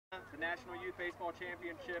National Youth Baseball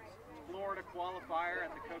Championships Florida Qualifier at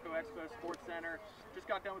the Cocoa Expo Sports Center. Just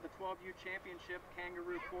got done with the 12U Championship,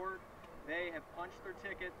 Kangaroo Court. They have punched their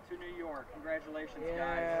ticket to New York. Congratulations,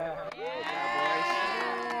 guys.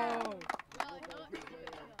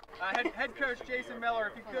 Head Coach Jason Miller,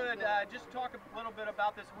 if you could just talk a little bit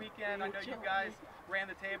about this weekend. I know you guys ran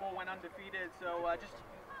the table, went undefeated, so just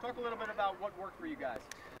talk a little bit about what worked for you guys.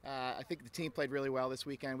 I think the team played really well this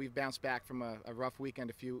weekend. We've bounced back from a rough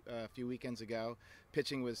weekend a few weekends ago.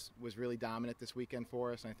 Pitching was really dominant this weekend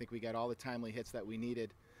for us, and I think we got all the timely hits that we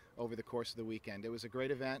needed over the course of the weekend. It was a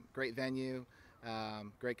great event, great venue,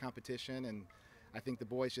 great competition, and I think the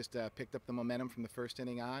boys just picked up the momentum from the first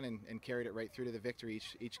inning on and carried it right through to the victory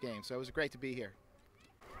each game. So it was great to be here.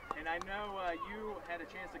 And I know you had a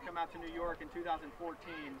chance to come out to New York in 2014,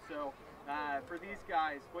 so for these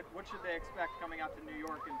guys, what should they expect coming out to New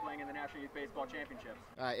York and playing in the National Youth Baseball Championships?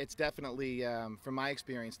 It's definitely, from my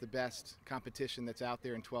experience, the best competition that's out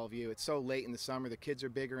there in 12U. It's so late in the summer, the kids are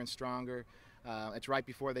bigger and stronger. It's right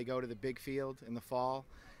before they go to the big field in the fall,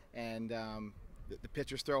 and the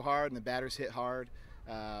pitchers throw hard and the batters hit hard.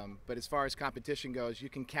 But as far as competition goes, you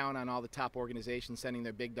can count on all the top organizations sending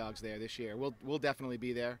their big dogs there this year. We'll definitely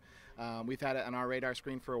be there. We've had it on our radar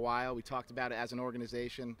screen for a while. We talked about it as an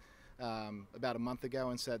organization about a month ago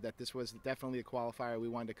and said that this was definitely a qualifier we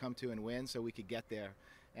wanted to come to and win so we could get there.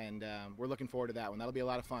 And we're looking forward to that one. That'll be a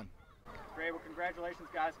lot of fun. Great. Well, congratulations,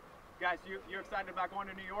 guys. Guys, you excited about going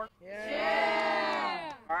to New York?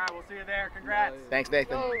 Yeah! All right, we'll see you there. Congrats. Thanks,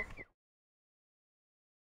 Nathan.